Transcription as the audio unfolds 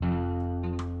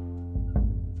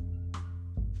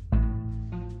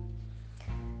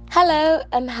Hello,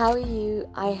 and how are you?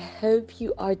 I hope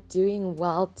you are doing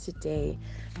well today.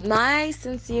 My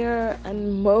sincere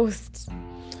and my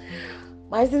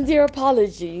sincere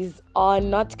apologies on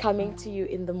not coming to you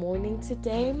in the morning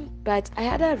today, but I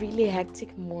had a really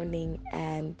hectic morning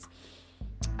and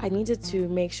I needed to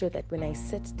make sure that when I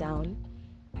sit down,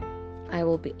 I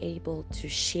will be able to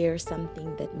share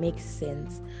something that makes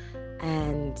sense.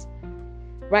 And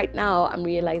right now, I'm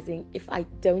realizing if I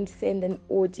don't send an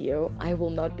audio, I will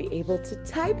not be able to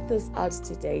type this out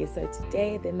today. So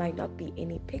today, there might not be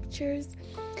any pictures,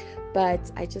 but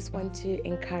I just want to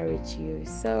encourage you.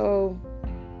 So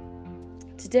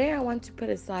today, I want to put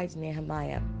aside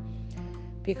Nehemiah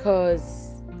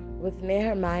because with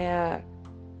Nehemiah,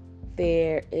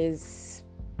 there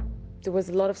was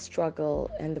a lot of struggle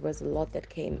and there was a lot that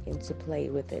came into play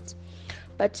with it.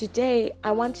 But today,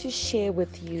 I want to share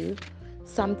with you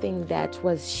something that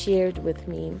was shared with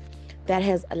me that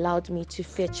has allowed me to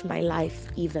fetch my life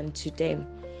even today.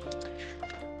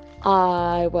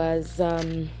 I was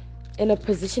in a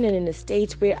position and in a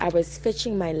state where I was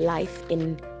fetching my life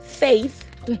in faith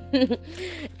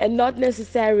and not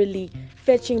necessarily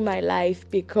fetching my life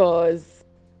because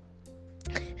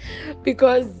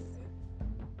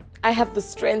I have the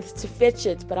strength to fetch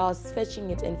it, but I was fetching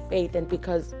it in faith and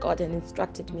because God had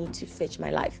instructed me to fetch my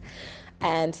life.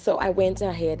 And so I went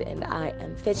ahead and I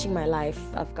am fetching my life.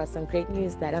 I've got some great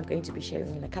news that I'm going to be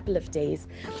sharing in a couple of days.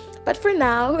 But for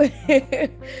now,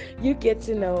 you get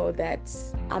to know that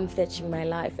I'm fetching my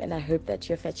life, and I hope that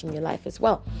you're fetching your life as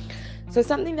well. So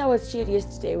something that was shared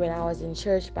yesterday when I was in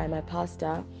church by my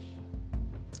pastor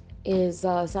is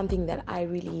something that I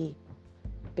really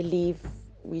believe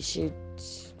we should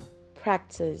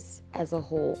practice as a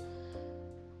whole.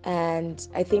 And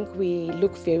I think we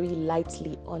look very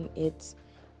lightly on it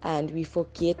and we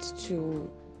forget to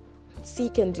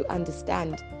seek and to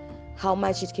understand how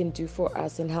much it can do for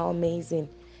us and how amazing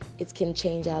it can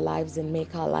change our lives and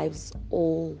make our lives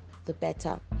all the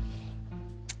better.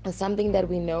 It's something that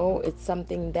we know, it's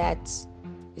something that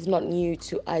is not new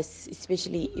to us,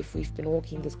 especially if we've been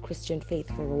walking this Christian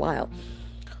faith for a while.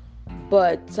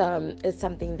 But it's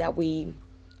something that we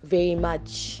very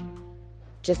much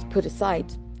just put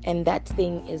aside, and that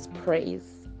thing is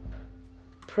praise.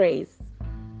 Praise.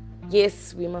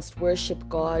 Yes, we must worship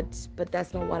God, but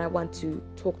that's not what I want to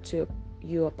talk to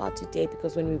you about today,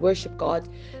 because when we worship God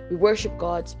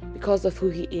because of who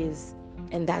He is,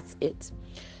 and that's it.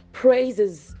 Praise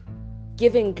is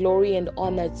giving glory and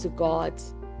honor to God,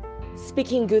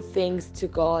 speaking good things to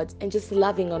God, and just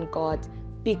loving on God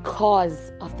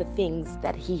because of the things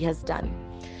that He has done.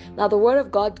 Now, the word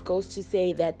of God goes to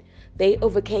say that they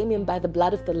overcame Him by the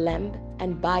blood of the Lamb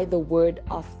and by the word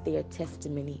of their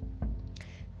testimony.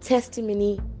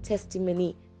 Testimony,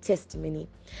 testimony, testimony.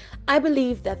 I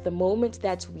believe that the moment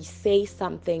that we say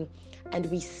something and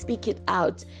we speak it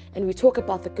out and we talk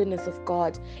about the goodness of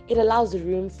God, it allows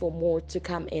room for more to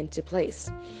come into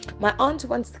place. My aunt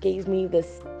once gave me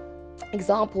this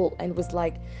example and was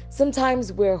like,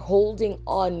 sometimes we're holding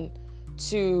on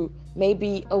to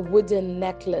maybe a wooden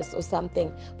necklace or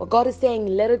something, but God is saying,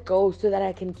 let it go so that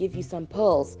I can give you some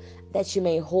pearls that you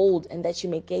may hold and that you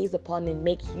may gaze upon and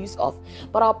make use of.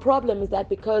 But our problem is that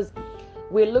because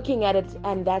we're looking at it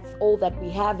and that's all that we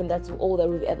have and that's all that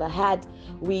we've ever had,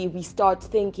 we start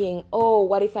thinking, oh,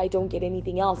 what if I don't get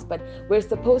anything else? But we're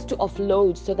supposed to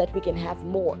offload so that we can have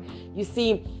more. You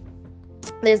see,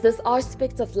 there's this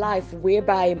aspect of life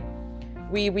whereby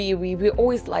we're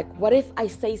always like, what if I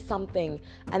say something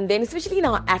and then, especially in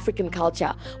our African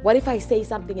culture, what if I say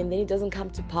something and then it doesn't come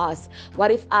to pass?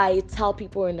 What if I tell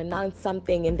people and announce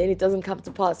something and then it doesn't come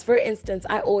to pass? For instance,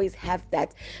 I always have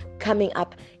that coming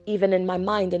up even in my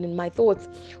mind and in my thoughts.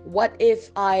 What if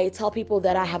I tell people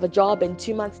that I have a job and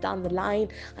 2 months down the line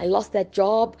I lost that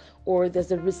job, or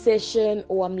there's a recession,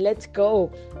 or I'm let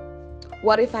go?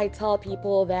 What if I tell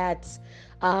people that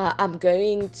I'm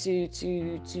going to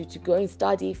go and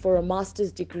study for a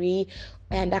master's degree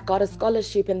and I got a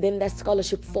scholarship, and then that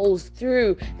scholarship falls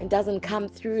through and doesn't come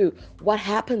through? What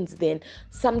happens then?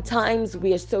 Sometimes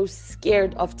we are so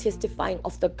scared of testifying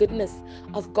of the goodness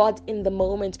of God in the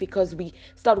moment because we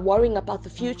start worrying about the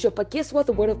future. But guess what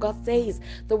the Word of God says?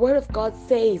 The Word of God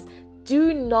says,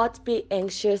 do not be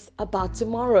anxious about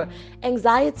tomorrow.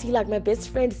 Anxiety, like my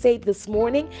best friend said this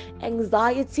morning,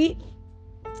 anxiety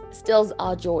steals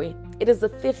our joy. It is a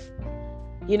thief,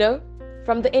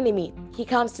 from the enemy. He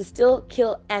comes to steal,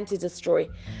 kill, and to destroy.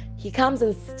 He comes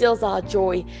and steals our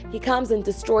joy. He comes and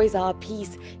destroys our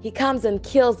peace. He comes and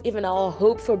kills even our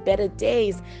hope for better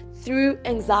days through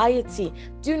anxiety.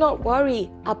 Do not worry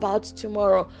about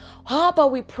tomorrow. How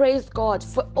about we praise God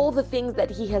for all the things that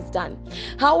He has done?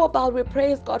 How about we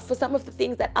praise God for some of the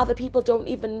things that other people don't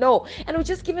even know? And we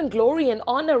just give Him glory and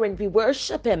honor and we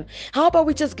worship Him. How about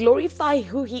we just glorify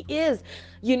who He is?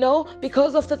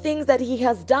 Because of the things that He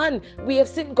has done. We have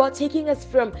seen God taking us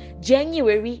from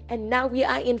January and now we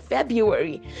are in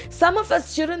February. Some of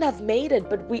us shouldn't have made it,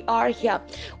 but we are here.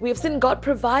 We have seen God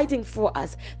providing for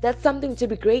us. That's something to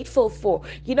be grateful for.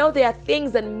 There are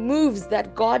things and moves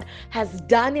that God has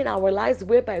done in our lives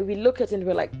whereby we look at it and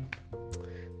we're like,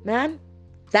 man,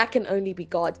 that can only be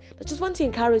God. I just want to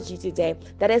encourage you today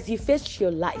that as you fetch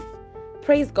your life,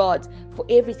 praise God for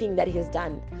everything that He has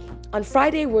done. On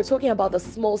Friday, we were talking about the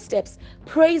small steps.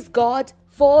 Praise God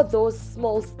for those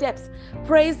small steps.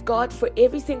 Praise God for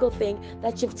every single thing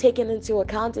that you've taken into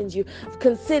account and you've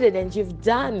considered and you've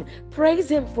done. Praise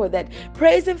Him for that.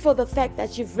 Praise Him for the fact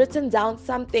that you've written down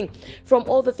something from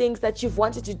all the things that you've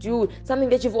wanted to do, something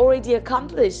that you've already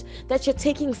accomplished, that you're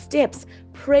taking steps.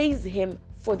 Praise Him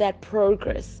for that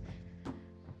progress.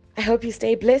 I hope you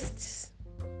stay blessed.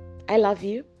 I love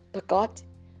you, but God,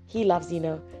 He loves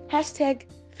you.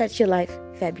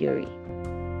 #FetchYourLifeFebruary.